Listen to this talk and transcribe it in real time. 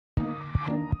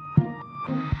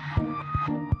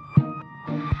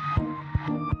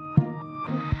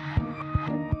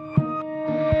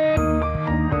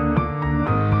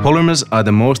Polymers are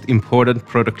the most important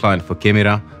product line for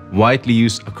Kemira, widely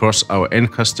used across our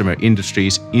end customer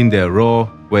industries in their raw,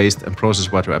 waste and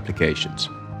process water applications.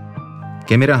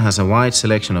 Kemira has a wide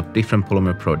selection of different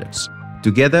polymer products.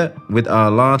 Together with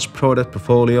our large product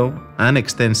portfolio and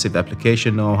extensive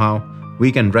application know-how,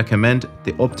 we can recommend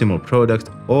the optimal product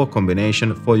or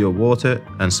combination for your water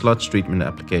and sludge treatment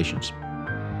applications.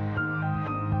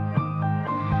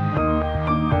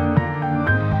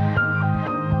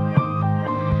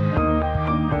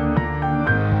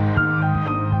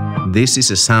 This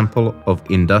is a sample of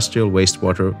industrial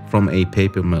wastewater from a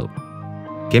paper mill.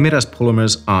 Kemira's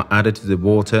polymers are added to the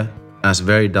water as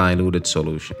very diluted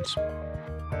solutions.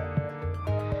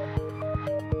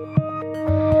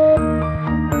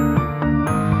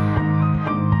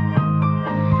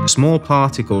 Small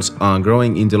particles are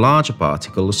growing into larger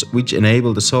particles, which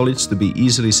enable the solids to be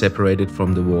easily separated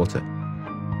from the water.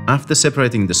 After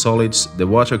separating the solids, the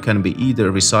water can be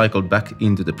either recycled back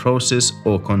into the process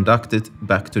or conducted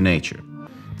back to nature.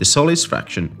 The solids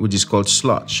fraction, which is called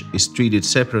sludge, is treated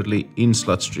separately in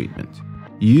sludge treatment.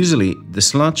 Usually, the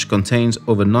sludge contains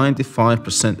over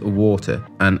 95% of water,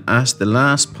 and as the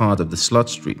last part of the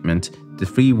sludge treatment, the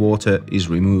free water is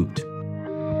removed.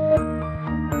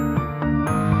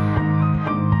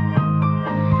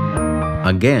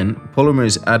 Again, polymer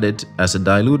is added as a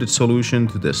diluted solution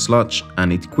to the sludge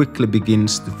and it quickly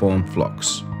begins to form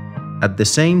flocks. At the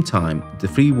same time, the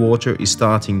free water is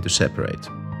starting to separate.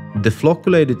 The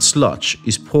flocculated sludge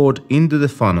is poured into the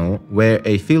funnel where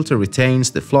a filter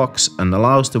retains the flocks and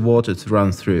allows the water to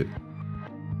run through.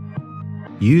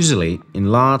 Usually,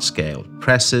 in large scale,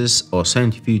 presses or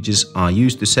centrifuges are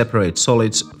used to separate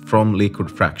solids from liquid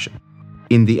fraction.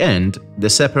 In the end, the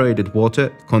separated water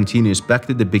continues back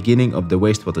to the beginning of the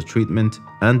wastewater treatment,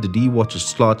 and the dewatered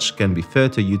sludge can be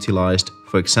further utilized,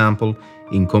 for example,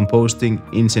 in composting,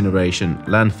 incineration,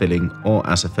 landfilling, or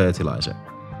as a fertilizer.